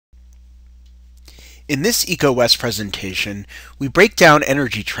In this EcoWest presentation, we break down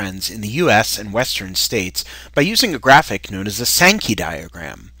energy trends in the US and Western states by using a graphic known as a Sankey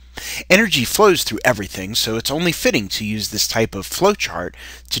diagram. Energy flows through everything, so it's only fitting to use this type of flowchart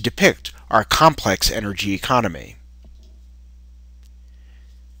to depict our complex energy economy.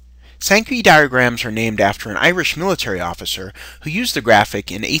 Sankey diagrams are named after an Irish military officer who used the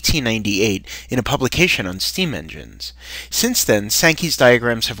graphic in 1898 in a publication on steam engines. Since then, Sankey's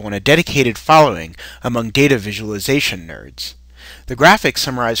diagrams have won a dedicated following among data visualization nerds. The graphics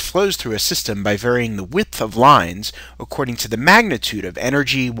summarize flows through a system by varying the width of lines according to the magnitude of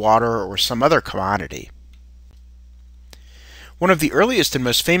energy, water, or some other commodity. One of the earliest and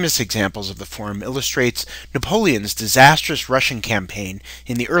most famous examples of the form illustrates Napoleon's disastrous Russian campaign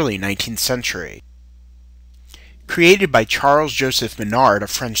in the early 19th century. Created by Charles Joseph Minard, a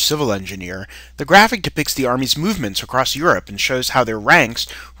French civil engineer, the graphic depicts the army's movements across Europe and shows how their ranks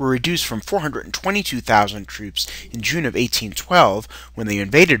were reduced from 422,000 troops in June of 1812, when they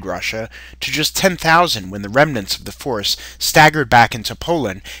invaded Russia, to just 10,000 when the remnants of the force staggered back into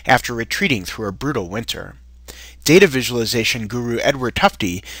Poland after retreating through a brutal winter. Data visualization guru Edward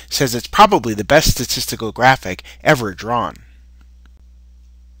Tufte says it's probably the best statistical graphic ever drawn.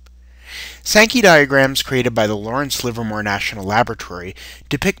 Sankey diagrams created by the Lawrence Livermore National Laboratory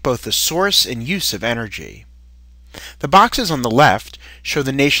depict both the source and use of energy. The boxes on the left show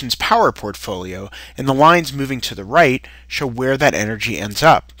the nation's power portfolio, and the lines moving to the right show where that energy ends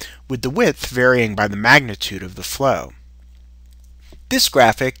up, with the width varying by the magnitude of the flow. This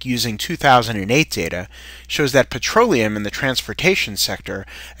graphic, using 2008 data, shows that petroleum in the transportation sector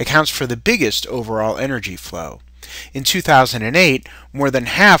accounts for the biggest overall energy flow. In 2008, more than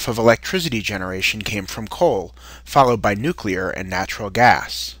half of electricity generation came from coal, followed by nuclear and natural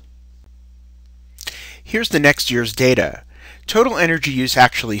gas. Here's the next year's data. Total energy use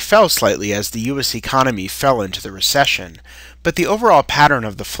actually fell slightly as the U.S. economy fell into the recession, but the overall pattern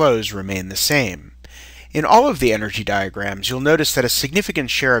of the flows remained the same. In all of the energy diagrams, you'll notice that a significant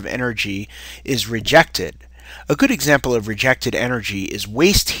share of energy is rejected. A good example of rejected energy is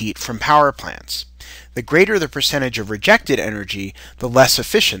waste heat from power plants. The greater the percentage of rejected energy, the less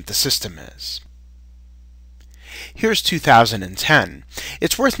efficient the system is. Here's 2010.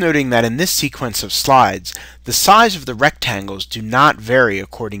 It's worth noting that in this sequence of slides, the size of the rectangles do not vary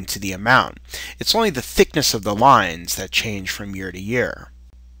according to the amount. It's only the thickness of the lines that change from year to year.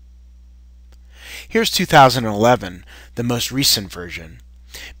 Here's 2011, the most recent version.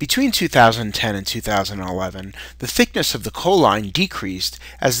 Between 2010 and 2011, the thickness of the coal line decreased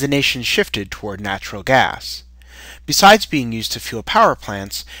as the nation shifted toward natural gas. Besides being used to fuel power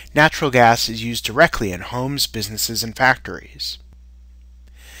plants, natural gas is used directly in homes, businesses, and factories.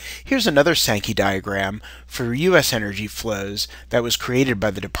 Here's another Sankey diagram for U.S. energy flows that was created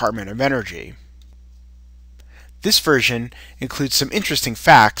by the Department of Energy. This version includes some interesting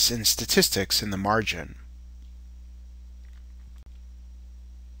facts and statistics in the margin.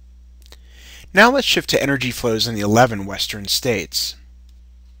 Now let's shift to energy flows in the 11 western states.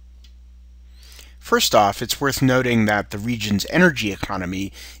 First off, it's worth noting that the region's energy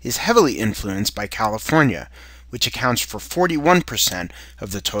economy is heavily influenced by California, which accounts for 41%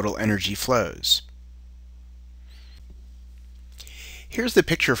 of the total energy flows. Here's the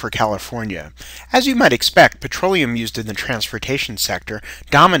picture for California. As you might expect, petroleum used in the transportation sector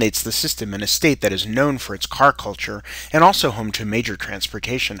dominates the system in a state that is known for its car culture and also home to major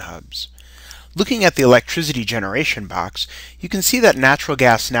transportation hubs. Looking at the electricity generation box, you can see that natural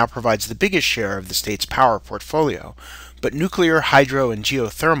gas now provides the biggest share of the state's power portfolio, but nuclear, hydro, and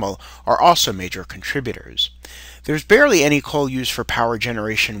geothermal are also major contributors. There's barely any coal used for power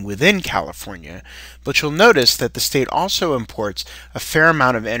generation within California, but you'll notice that the state also imports a fair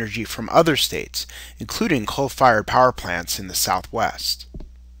amount of energy from other states, including coal-fired power plants in the Southwest.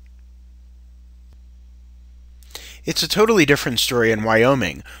 It's a totally different story in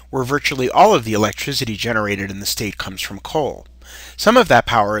Wyoming, where virtually all of the electricity generated in the state comes from coal. Some of that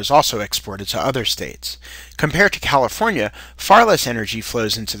power is also exported to other states. Compared to California, far less energy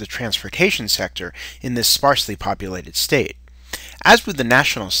flows into the transportation sector in this sparsely populated state. As with the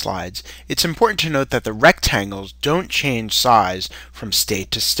national slides, it's important to note that the rectangles don't change size from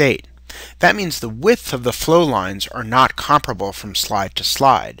state to state. That means the width of the flow lines are not comparable from slide to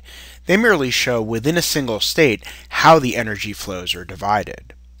slide. They merely show within a single state how the energy flows are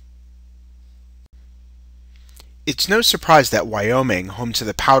divided. It's no surprise that Wyoming, home to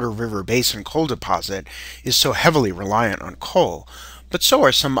the Powder River Basin coal deposit, is so heavily reliant on coal, but so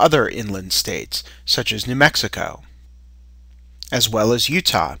are some other inland states, such as New Mexico, as well as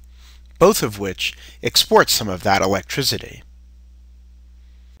Utah, both of which export some of that electricity.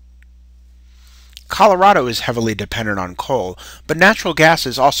 Colorado is heavily dependent on coal, but natural gas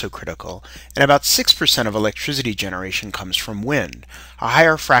is also critical, and about 6% of electricity generation comes from wind, a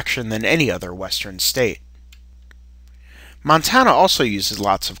higher fraction than any other western state. Montana also uses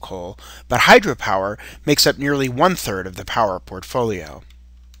lots of coal, but hydropower makes up nearly 1/3 of the power portfolio.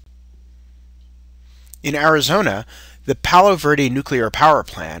 In Arizona, the Palo Verde nuclear power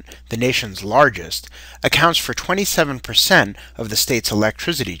plant, the nation's largest, accounts for 27% of the state's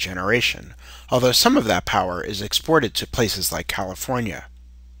electricity generation, although some of that power is exported to places like California.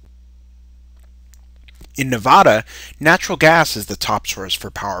 In Nevada, natural gas is the top source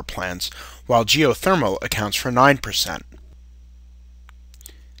for power plants, while geothermal accounts for 9%.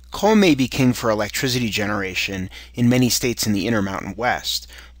 Coal may be king for electricity generation in many states in the Intermountain West,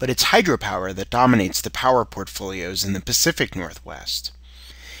 but it's hydropower that dominates the power portfolios in the Pacific Northwest.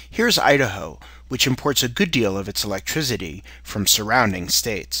 Here's Idaho, which imports a good deal of its electricity from surrounding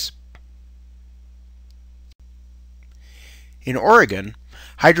states. In Oregon,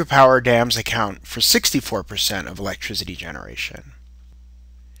 hydropower dams account for 64% of electricity generation,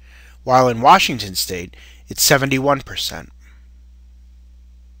 while in Washington state, it's 71%.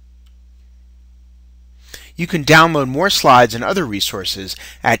 You can download more slides and other resources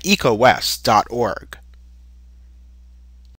at ecowest.org.